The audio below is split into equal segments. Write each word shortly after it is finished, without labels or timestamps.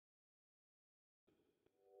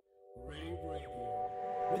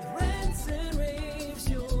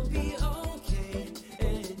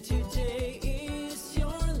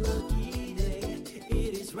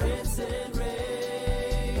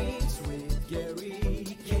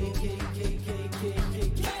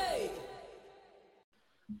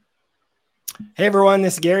Hey everyone,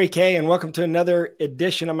 this is Gary Kay, and welcome to another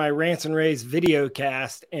edition of my Rants and rAVes video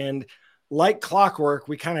cast. And like clockwork,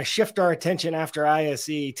 we kind of shift our attention after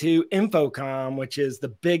ISE to InfoComm, which is the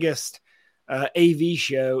biggest AV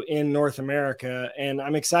show in North America. And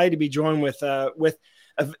I'm excited to be joined with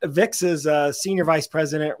AVIX's Senior Vice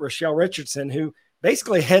President, Rochelle Richardson, who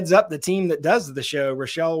basically heads up the team that does the show.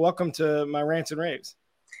 Rochelle, welcome to my Rants and rAVes.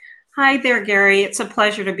 Hi there, Gary. It's a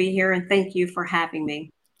pleasure to be here, and thank you for having me.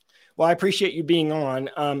 Well, I appreciate you being on.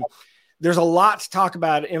 There's a lot to talk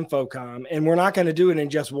about at InfoComm, and we're not going to do it in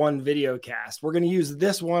just one video cast. We're going to use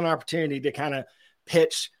this one opportunity to kind of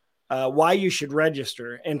pitch why you should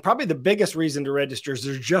register. And probably the biggest reason to register is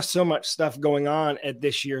there's just so much stuff going on at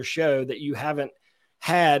this year's show that you haven't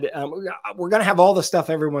had. We're going to have all the stuff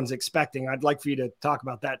everyone's expecting. I'd like for you to talk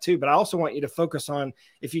about that too, but I also want you to focus on,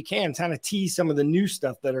 if you can, kind of tease some of the new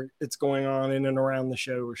stuff that's going on in and around the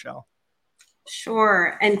show, Rochelle.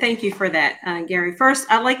 Sure. And thank you for that, Gary. First,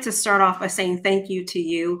 I'd like to start off by saying thank you to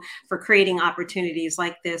you for creating opportunities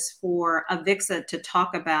like this for AVIXA to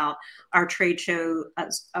talk about our trade show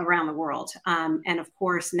around the world. And of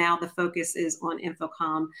course, now the focus is on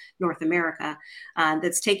InfoComm North America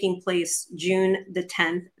that's taking place June the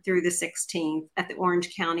 10th through the 16th at the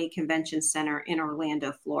Orange County Convention Center in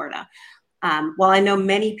Orlando, Florida. While I know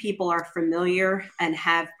many people are familiar and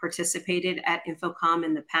have participated at InfoComm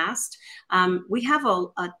in the past, we have a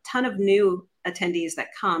ton of new attendees that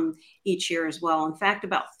come each year as well. In fact,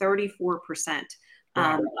 about 34%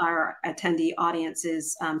 our attendee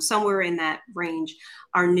audiences, somewhere in that range,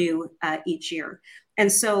 are new each year. And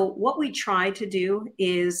so what we try to do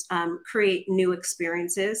is create new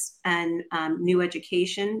experiences and new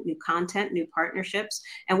education, new content, new partnerships,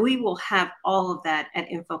 and we will have all of that at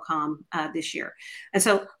InfoComm this year. And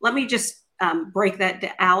so let me just break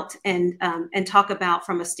that out and talk about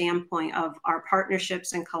from a standpoint of our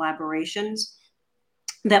partnerships and collaborations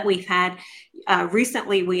that we've had.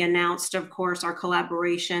 Recently, we announced, of course, our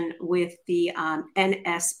collaboration with the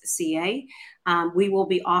NSCA. We will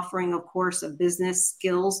be offering, of course, a business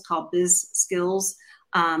skills called Biz Skills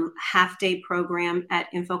half-day program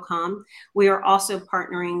at InfoComm. We are also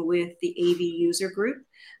partnering with the AV User Group,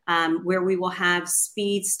 where we will have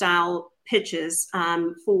speed style pitches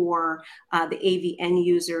for the AV end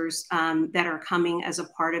users that are coming as a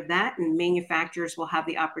part of that. And manufacturers will have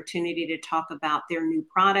the opportunity to talk about their new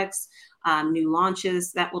products, new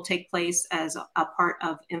launches that will take place as a part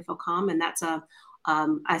of InfoComm. And that's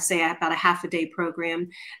I say about a half-a-day program.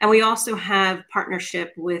 And we also have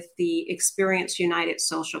partnership with the Experience United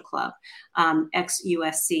Social Club,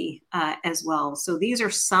 ex-USC as well. So these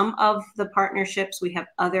are some of the partnerships. We have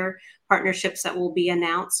other partnerships that will be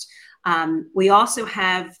announced. We also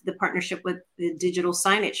have the partnership with the Digital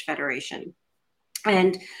Signage Federation.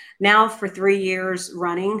 And now for 3 years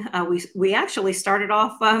running, we actually started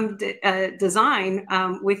off design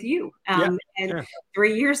with you, and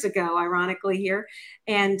 3 years ago, ironically here,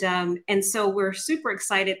 and so we're super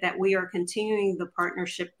excited that we are continuing the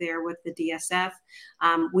partnership there with the DSF.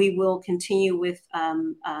 We will continue with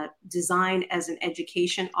design as an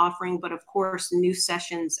education offering, but of course, new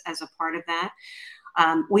sessions as a part of that.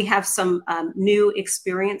 We have some new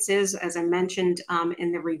experiences, as I mentioned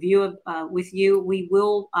in the review with you. We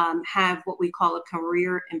will have what we call a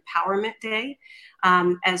Career Empowerment Day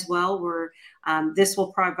as well, where this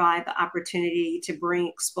will provide the opportunity to bring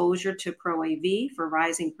exposure to Pro AV for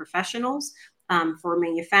rising professionals, for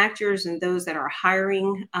manufacturers and those that are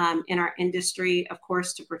hiring in our industry, of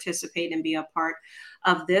course, to participate and be a part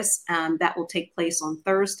of this. That will take place on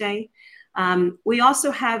Thursday. We also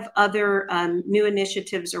have other new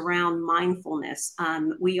initiatives around mindfulness.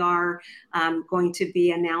 We are going to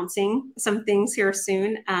be announcing some things here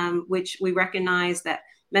soon, which we recognize that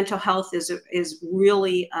mental health is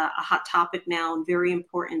really a hot topic now, and very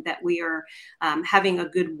important that we are having a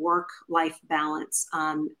good work-life balance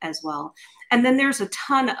as well. And then there's a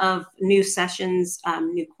ton of new sessions,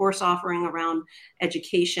 new course offering around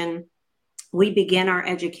education. We begin our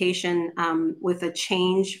education with a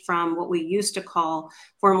change from what we used to call,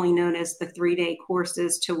 formerly known as the 3-day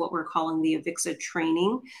courses, to what we're calling the AVIXA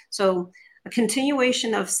training. So a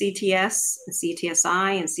continuation of CTS,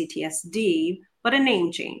 CTSI, and CTSD, but a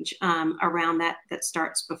name change around that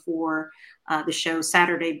starts before the show,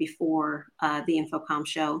 Saturday before the InfoComm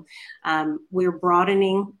show. We're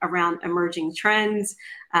broadening around emerging trends.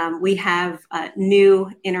 We have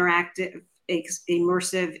new interactive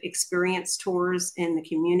immersive experience tours in the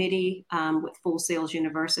community with Full Sails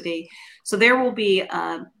University. So there will be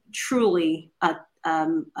truly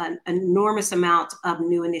an enormous amount of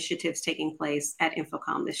new initiatives taking place at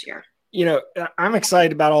InfoComm this year. I'm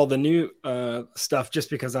excited about all the new stuff just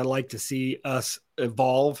because I like to see us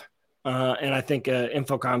evolve. And I think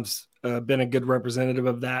InfoComm's been a good representative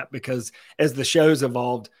of that, because as the show's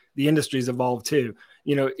evolved, the industry's evolved too.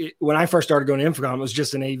 When I first started going to InfoComm, it was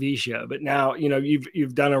just an AV show, but now,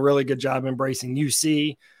 you've done a really good job embracing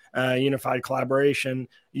UC, unified collaboration.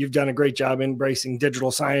 You've done a great job embracing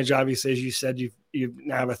digital signage. Obviously, as you said, you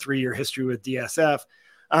now have a 3-year history with DSF.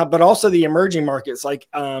 But also the emerging markets like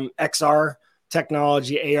XR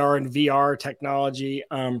technology, AR and VR technology,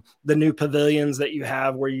 the new pavilions that you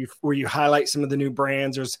have where you highlight some of the new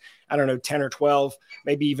brands. There's, I don't know, 10 or 12,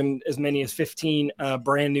 maybe even as many as 15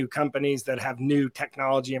 brand new companies that have new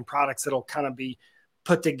technology and products that'll kind of be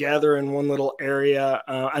put together in one little area.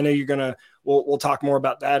 I know we'll talk more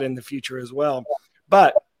about that in the future as well.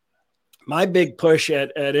 But my big push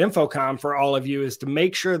at InfoComm for all of you is to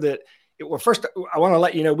make sure that first, I want to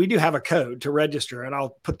let you know we do have a code to register, and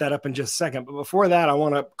I'll put that up in just a second. But before that, I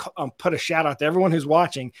want to put a shout out to everyone who's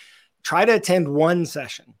watching. Try to attend one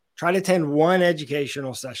session. Try to attend one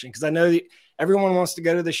educational session, because I know that everyone wants to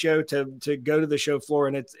go to the show to go to the show floor,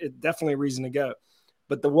 and it's definitely a reason to go.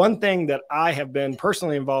 But the one thing that I have been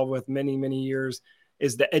personally involved with many, many years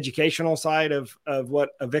is the educational side of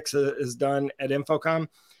what Avixa has done at InfoComm.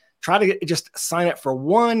 Try to just sign up for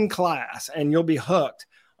one class, and you'll be hooked.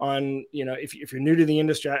 On, if you're new to the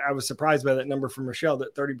industry, I was surprised by that number from Rochelle,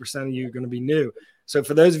 that 30% of you are going to be new. So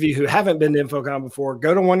for those of you who haven't been to InfoComm before,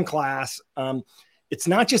 go to one class. It's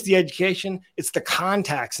not just the education, it's the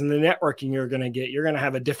contacts and the networking you're going to get. You're going to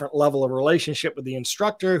have a different level of relationship with the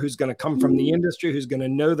instructor who's going to come from the industry, who's going to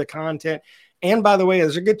know the content. And by the way,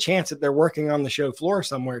 there's a good chance that they're working on the show floor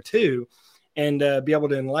somewhere too, and be able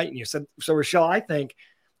to enlighten you. So Rochelle, I think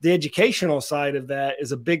the educational side of that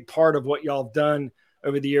is a big part of what y'all have done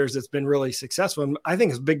over the years that's been really successful. And I think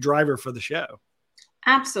it's a big driver for the show.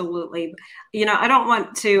 Absolutely. I don't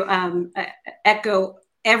want to echo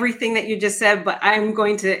everything that you just said, but I'm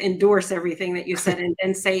going to endorse everything that you said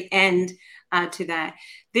and say to that.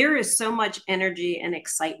 There is so much energy and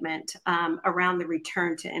excitement around the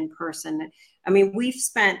return to in-person. I mean, we've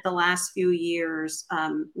spent the last few years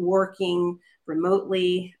working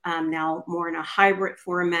remotely, now more in a hybrid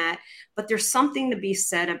format, but there's something to be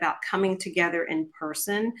said about coming together in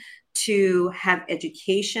person to have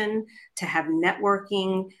education, to have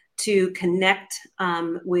networking, to connect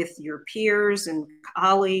with your peers and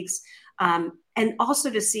colleagues, and also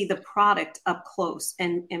to see the product up close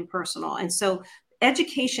and personal. And so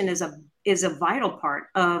education is a vital part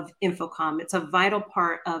of InfoComm. It's a vital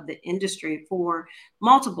part of the industry for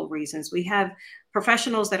multiple reasons. We have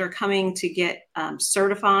professionals that are coming to get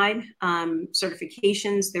certified,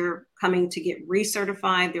 certifications. They're coming to get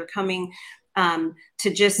recertified. They're coming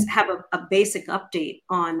to just have a basic update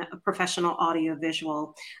on a professional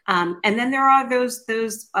audiovisual. And then there are those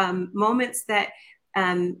moments that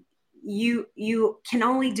you can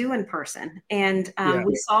only do in person. And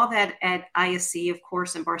we saw that at ISC, of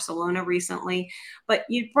course, in Barcelona recently. But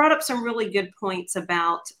you brought up some really good points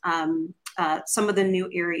about some of the new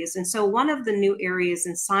areas. And so one of the new areas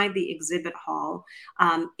inside the exhibit hall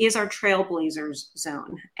is our Trailblazers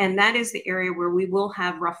zone. And that is the area where we will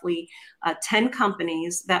have roughly 10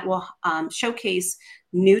 companies that will showcase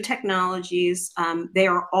new technologies. They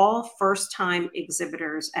are all first-time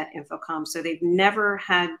exhibitors at InfoComm. So they've never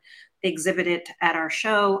had exhibited at our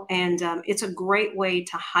show. And it's a great way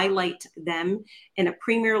to highlight them in a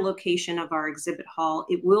premier location of our exhibit hall.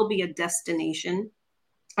 It will be a destination.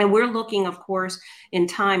 And we're looking, of course, in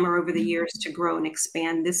time or over the years to grow and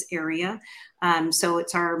expand this area. So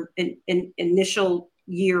it's our initial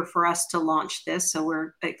year for us to launch this. So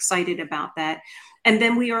we're excited about that. And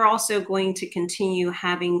then we are also going to continue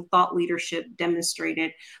having thought leadership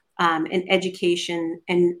demonstrated in education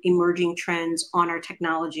and emerging trends on our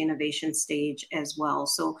technology innovation stage as well.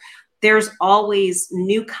 So there's always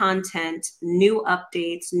new content, new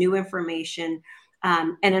updates, new information,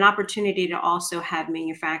 and an opportunity to also have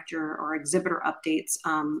manufacturer or exhibitor updates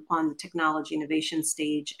on the technology innovation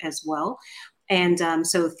stage as well. And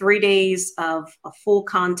so 3 days of full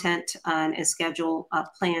content and schedule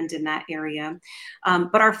planned in that area.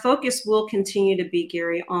 But our focus will continue to be,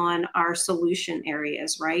 Gary, on our solution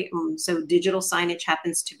areas, right? So digital signage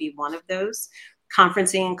happens to be one of those.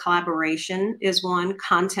 Conferencing and collaboration is one,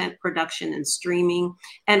 content production and streaming,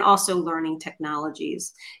 and also learning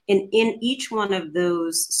technologies. In each one of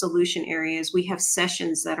those solution areas, we have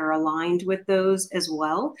sessions that are aligned with those as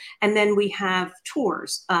well. And then we have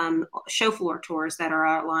tours, show floor tours that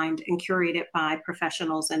are aligned and curated by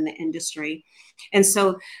professionals in the industry. And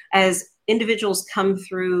so as individuals come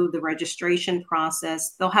through the registration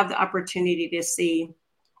process, they'll have the opportunity to see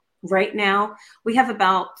Right now, we have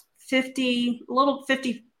about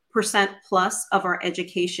 50% plus of our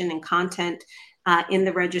education and content in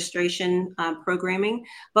the registration programming,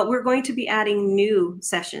 but we're going to be adding new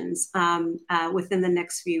sessions within the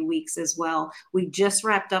next few weeks as well. We just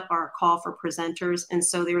wrapped up our call for presenters, and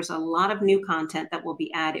so there's a lot of new content that will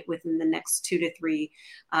be added within the next 2 to 3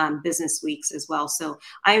 business weeks as well. So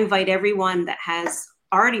I invite everyone that has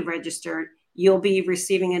already registered. You'll be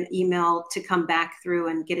receiving an email to come back through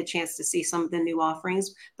and get a chance to see some of the new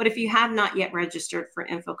offerings. But if you have not yet registered for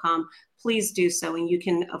InfoComm, please do so. And you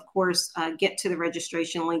can, of course, get to the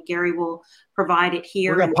registration link. Gary will provide it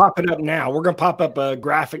here. We're going to pop it up now. We're going to pop up a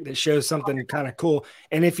graphic that shows something kind of cool.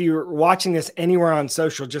 And if you're watching this anywhere on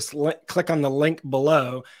social, just click on the link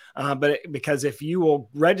below. Because if you will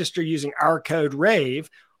register using our code rAVe,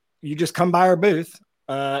 you just come by our booth.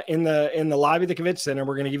 In the lobby of the convention center,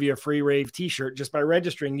 we're going to give you a free rAVe t-shirt just by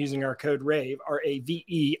registering using our code rAVe,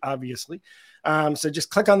 rAVE, obviously. So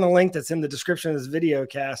just click on the link that's in the description of this video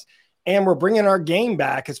cast. And we're bringing our game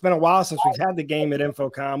back. It's been a while since we've had the game at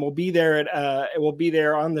InfoComm. We'll be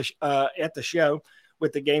there on the at the show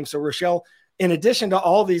with the game. So Rochelle, in addition to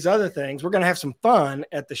all these other things, we're going to have some fun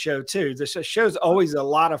at the show too. The show's always a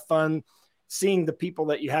lot of fun, seeing the people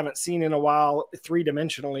that you haven't seen in a while,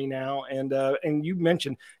 3-dimensionally now. And you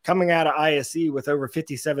mentioned coming out of ISE with over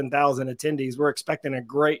 57,000 attendees. We're expecting a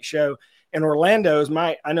great show. And Orlando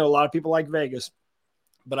I know a lot of people like Vegas,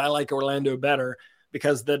 but I like Orlando better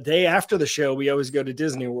because the day after the show, we always go to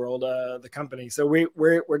Disney World, the company. So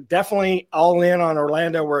we're definitely all in on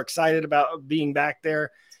Orlando. We're excited about being back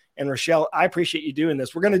there. And Rochelle, I appreciate you doing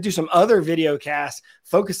this. We're going to do some other video casts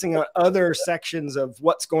focusing on other sections of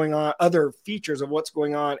what's going on, other features of what's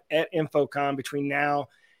going on at InfoComm between now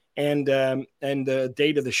and the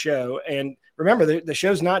date of the show. And remember, the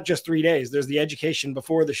show's not just 3 days. There's the education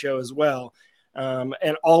before the show as well.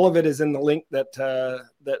 And all of it is in the link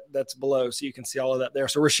that's below. So you can see all of that there.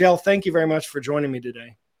 So Rochelle, thank you very much for joining me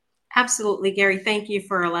today. Absolutely, Gary. Thank you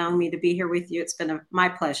for allowing me to be here with you. It's been my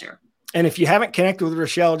pleasure. And if you haven't connected with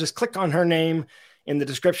Rochelle, just click on her name in the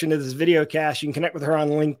description of this video cast. You can connect with her on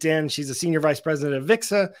LinkedIn. She's a senior vice president of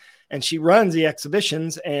VIXA, and she runs the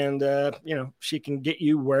exhibitions. And, she can get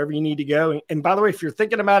you wherever you need to go. And by the way, if you're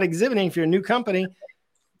thinking about exhibiting, if you're a new company,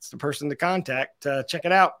 it's the person to contact. Check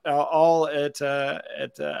it out all at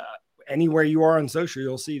anywhere you are on social.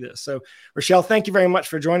 You'll see this. So, Rochelle, thank you very much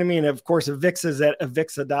for joining me. And of course, Avixa is at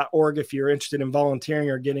avixa.org if you're interested in volunteering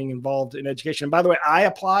or getting involved in education. And by the way, I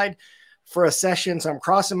applied for a session, so I'm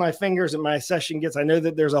crossing my fingers that my session gets. I know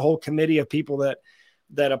that there's a whole committee of people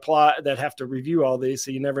that apply, that have to review all these,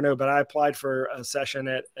 so you never know. But I applied for a session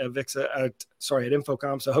at Avixa, at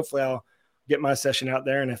InfoComm. So hopefully I'll get my session out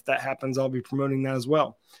there, and if that happens, I'll be promoting that as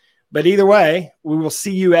well. But either way, we will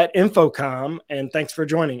see you at InfoComm, and thanks for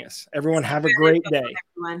joining us. Everyone, have a great day.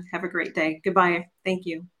 Everyone, have a great day. Goodbye. Thank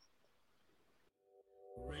you.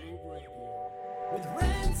 With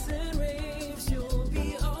Rants and rAVes, you'll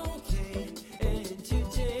be okay. And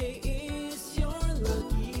today is your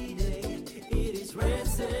lucky day. It is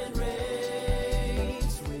Rants and